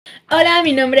Hola,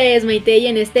 mi nombre es Maite y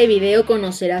en este video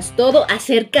conocerás todo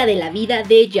acerca de la vida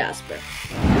de Jasper.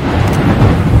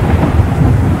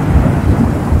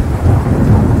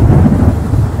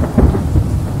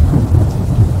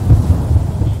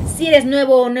 Si eres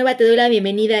nuevo o nueva, te doy la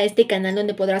bienvenida a este canal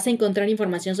donde podrás encontrar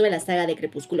información sobre la saga de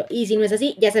Crepúsculo. Y si no es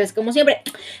así, ya sabes, como siempre,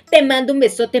 te mando un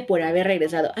besote por haber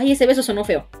regresado. Ay, ese beso sonó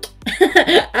feo.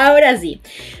 Ahora sí.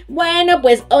 Bueno,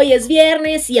 pues hoy es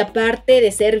viernes y aparte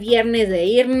de ser viernes de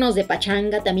irnos de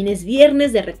pachanga, también es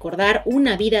viernes de recordar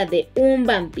una vida de un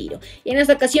vampiro. Y en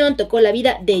esta ocasión tocó la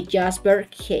vida de Jasper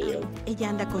Hale. Ella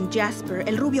anda con Jasper,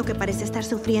 el rubio que parece estar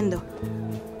sufriendo.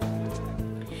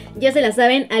 Ya se la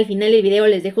saben, al final del video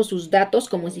les dejo sus datos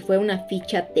como si fuera una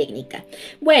ficha técnica.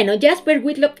 Bueno, Jasper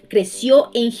Whitlock creció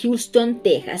en Houston,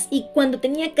 Texas, y cuando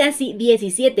tenía casi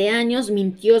 17 años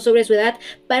mintió sobre su edad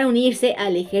para unirse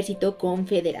al ejército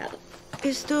confederado.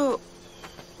 ¿Esto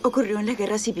ocurrió en la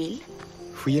guerra civil?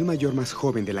 Fui el mayor más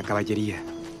joven de la caballería.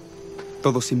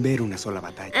 Todo sin ver una sola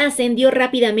batalla. Ascendió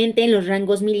rápidamente en los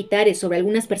rangos militares sobre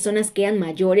algunas personas que eran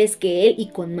mayores que él y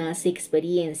con más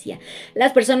experiencia.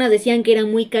 Las personas decían que era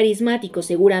muy carismático,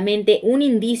 seguramente un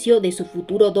indicio de su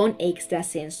futuro don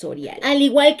extrasensorial. Al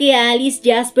igual que Alice,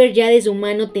 Jasper ya desde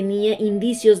humano tenía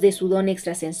indicios de su don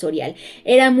extrasensorial.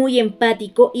 Era muy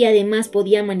empático y además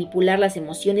podía manipular las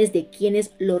emociones de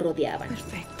quienes lo rodeaban.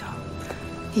 Perfecto.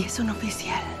 Y es un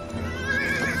oficial.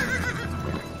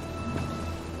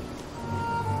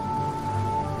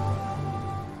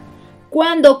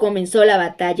 Cuando comenzó la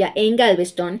batalla en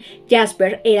Galveston,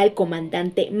 Jasper era el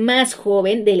comandante más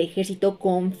joven del ejército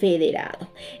confederado.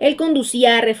 Él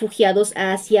conducía a refugiados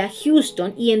hacia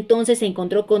Houston y entonces se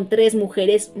encontró con 3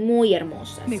 mujeres muy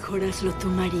hermosas. Mejor hazlo tú,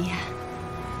 María.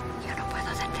 Yo no puedo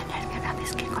detenerme una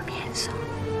vez que comienzo.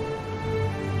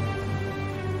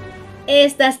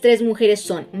 Estas 3 mujeres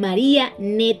son María,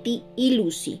 Nettie y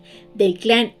Lucy, del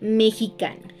clan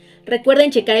mexicano.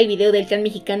 Recuerden checar el video del clan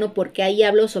mexicano porque ahí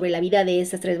hablo sobre la vida de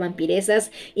estas 3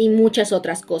 vampiresas y muchas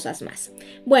otras cosas más.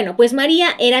 Bueno, pues María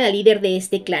era la líder de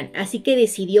este clan, así que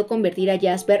decidió convertir a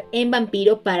Jasper en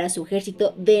vampiro para su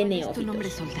ejército de neófitos. ¿Tu nombre,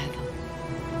 soldado?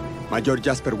 Mayor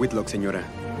Jasper Whitlock, señora.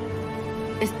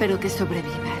 Espero que sobrevivas.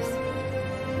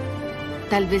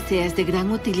 Tal vez seas de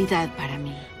gran utilidad para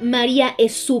mí. María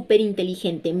es súper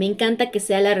inteligente, me encanta que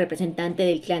sea la representante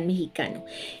del clan mexicano.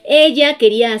 Ella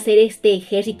quería hacer este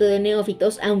ejército de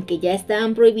neófitos, aunque ya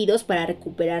estaban prohibidos, para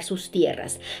recuperar sus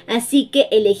tierras. Así que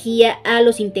elegía a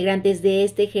los integrantes de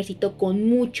este ejército con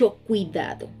mucho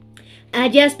cuidado. A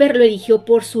Jasper lo eligió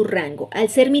por su rango. Al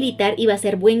ser militar iba a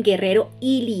ser buen guerrero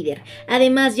y líder.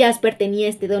 Además, Jasper tenía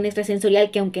este don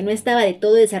extrasensorial que, aunque no estaba de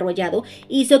todo desarrollado,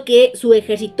 hizo que su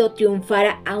ejército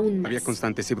triunfara aún más. Había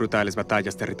constantes y brutales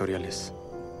batallas territoriales.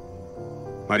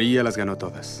 María las ganó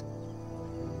todas.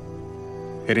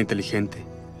 Era inteligente,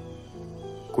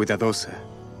 cuidadosa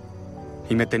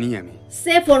y me tenía a mí.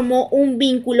 Se formó un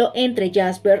vínculo entre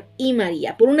Jasper y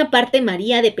María. Por una parte,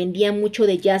 María dependía mucho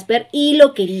de Jasper y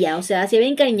lo quería, o sea, se había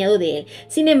encariñado de él.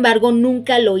 Sin embargo,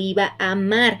 nunca lo iba a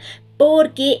amar,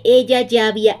 porque ella ya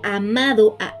había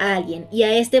amado a alguien y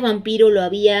a este vampiro lo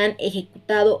habían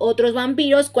ejecutado otros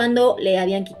vampiros cuando le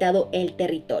habían quitado el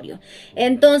territorio.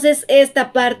 Entonces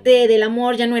esta parte del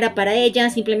amor ya no era para ella,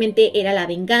 simplemente era la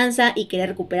venganza y querer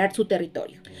recuperar su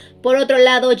territorio. Por otro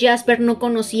lado, Jasper no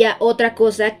conocía otra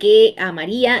cosa que a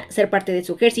María, ser parte de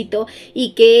su ejército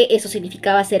y que eso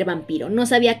significaba ser vampiro. No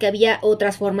sabía que había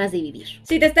otras formas de vivir.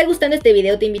 Si te está gustando este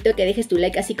video, te invito a que dejes tu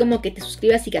like, así como que te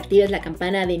suscribas y que actives la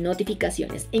campana de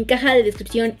notificaciones. En caja de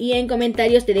descripción y en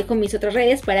comentarios te dejo mis otras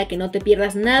redes para que no te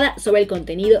pierdas nada sobre el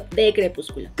contenido de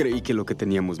Crepúsculo. Creí que lo que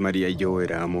teníamos María y yo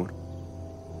era amor.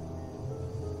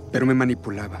 Pero me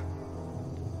manipulaba.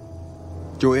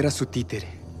 Yo era su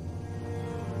títere.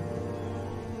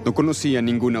 No conocía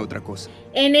ninguna otra cosa.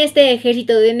 En este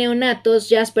ejército de neonatos,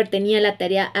 Jasper tenía la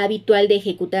tarea habitual de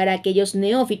ejecutar a aquellos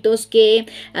neófitos que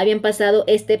habían pasado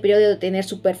este periodo de tener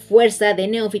super fuerza de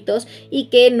neófitos y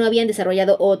que no habían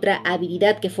desarrollado otra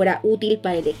habilidad que fuera útil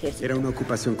para el ejército. Era una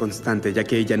ocupación constante, ya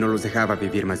que ella no los dejaba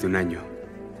vivir más de un año.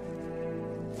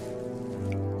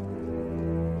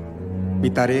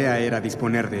 Mi tarea era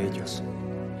disponer de ellos.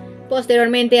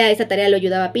 Posteriormente a esta tarea lo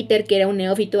ayudaba Peter, que era un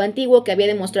neófito antiguo que había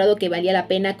demostrado que valía la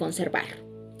pena conservar.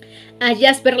 A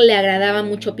Jasper le agradaba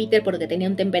mucho Peter porque tenía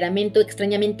un temperamento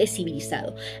extrañamente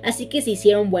civilizado, así que se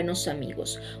hicieron buenos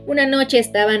amigos. Una noche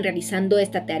estaban realizando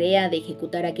esta tarea de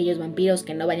ejecutar a aquellos vampiros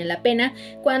que no valían la pena,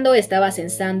 cuando estaba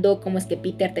censando cómo es que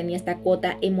Peter tenía esta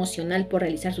cuota emocional por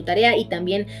realizar su tarea y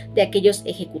también de aquellos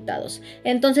ejecutados.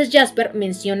 Entonces Jasper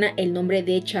menciona el nombre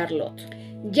de Charlotte.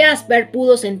 Jasper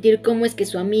pudo sentir cómo es que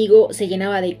su amigo se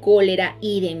llenaba de cólera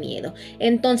y de miedo.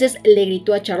 Entonces le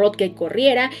gritó a Charlotte que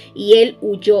corriera y él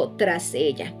huyó tras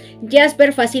ella.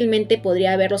 Jasper fácilmente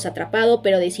podría haberlos atrapado,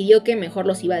 pero decidió que mejor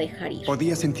los iba a dejar ir.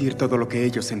 Podía sentir todo lo que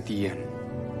ellos sentían.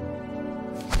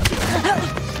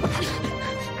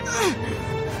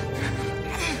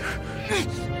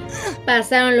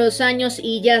 Pasaron los años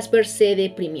y Jasper se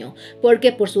deprimió,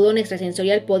 porque por su don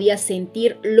extrasensorial podía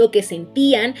sentir lo que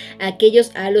sentían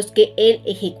aquellos a los que él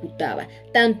ejecutaba,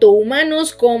 tanto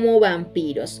humanos como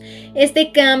vampiros.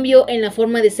 Este cambio en la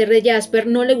forma de ser de Jasper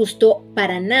no le gustó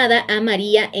para nada a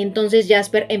María, entonces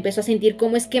Jasper empezó a sentir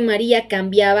cómo es que María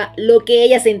cambiaba lo que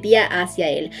ella sentía hacia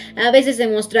él. A veces se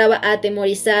mostraba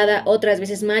atemorizada, otras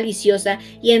veces maliciosa,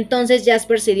 y entonces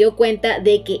Jasper se dio cuenta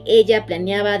de que ella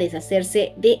planeaba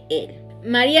deshacerse de él.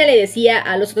 María le decía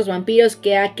a los otros vampiros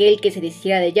que aquel que se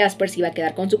deshiciera de Jasper se iba a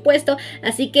quedar con su puesto,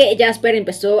 así que Jasper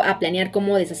empezó a planear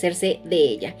cómo deshacerse de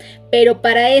ella. Pero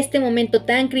para este momento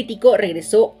tan crítico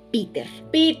regresó Peter.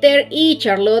 Peter y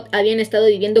Charlotte habían estado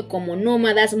viviendo como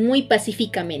nómadas muy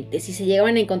pacíficamente. Si se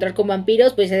llegaban a encontrar con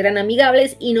vampiros, pues eran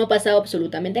amigables y no pasaba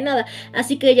absolutamente nada.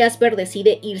 Así que Jasper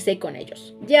decide irse con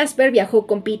ellos. Jasper viajó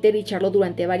con Peter y Charlotte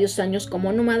durante varios años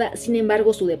como nómada, sin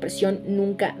embargo su depresión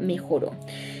nunca mejoró.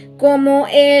 Como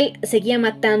él seguía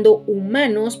matando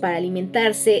humanos para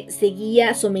alimentarse,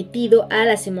 seguía sometido a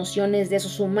las emociones de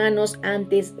esos humanos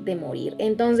antes de morir.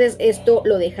 Entonces esto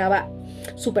lo dejaba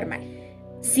súper mal.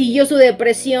 Siguió su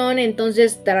depresión,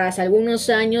 entonces tras algunos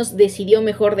años decidió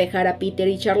mejor dejar a Peter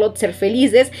y Charlotte ser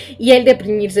felices y él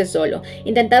deprimirse solo.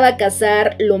 Intentaba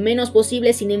cazar lo menos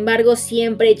posible, sin embargo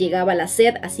siempre llegaba la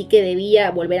sed, así que debía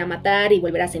volver a matar y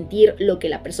volver a sentir lo que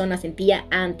la persona sentía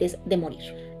antes de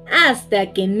morir.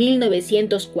 Hasta que en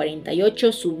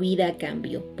 1948 su vida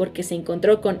cambió, porque se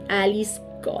encontró con Alice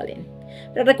Cullen.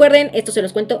 Pero recuerden, esto se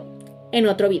los cuento en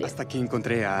otro video. Hasta que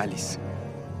encontré a Alice.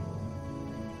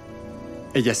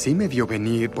 Ella sí me vio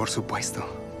venir, por supuesto.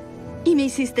 Y me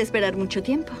hiciste esperar mucho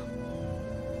tiempo.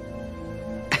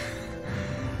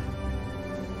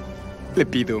 Le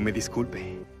pido me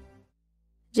disculpe.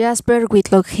 Jasper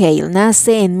Whitlock Hale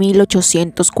nace en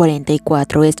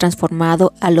 1844, es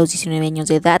transformado a los 19 años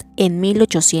de edad en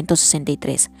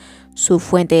 1863. Su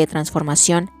fuente de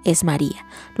transformación es María,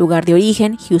 lugar de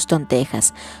origen Houston,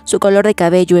 Texas. Su color de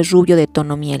cabello es rubio de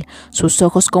tono miel, sus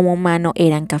ojos como humano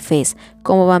eran cafés,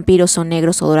 como vampiros son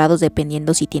negros o dorados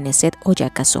dependiendo si tiene sed o ya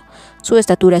cazó. Su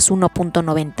estatura es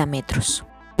 1.90 metros.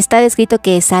 Está descrito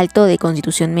que es alto, de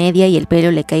constitución media y el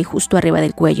pelo le cae justo arriba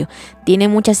del cuello. Tiene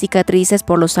muchas cicatrices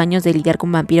por los años de lidiar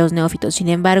con vampiros neófitos, sin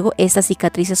embargo, estas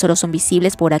cicatrices solo son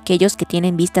visibles por aquellos que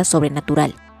tienen vista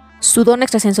sobrenatural. Su don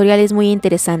extrasensorial es muy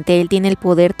interesante, él tiene el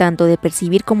poder tanto de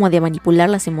percibir como de manipular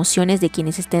las emociones de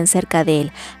quienes estén cerca de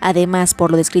él. Además, por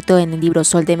lo descrito en el libro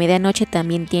Sol de Medianoche,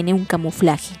 también tiene un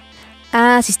camuflaje.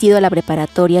 Ha asistido a la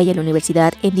preparatoria y a la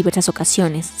universidad en diversas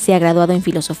ocasiones, se ha graduado en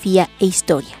filosofía e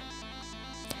historia.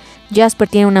 Jasper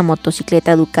tiene una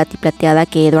motocicleta Ducati plateada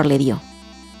que Edward le dio.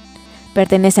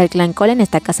 Pertenece al clan Cullen,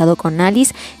 está casado con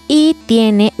Alice y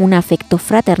tiene un afecto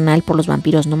fraternal por los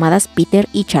vampiros nómadas Peter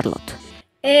y Charlotte.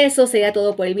 Eso sería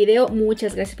todo por el video,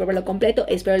 muchas gracias por verlo completo,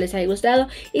 espero les haya gustado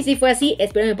y si fue así,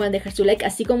 espero me puedan dejar su like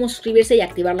así como suscribirse y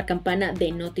activar la campana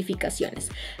de notificaciones.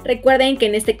 Recuerden que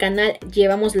en este canal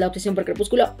llevamos la obsesión por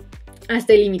Crepúsculo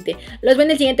hasta el límite. Los veo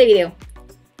en el siguiente video.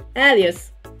 Adiós.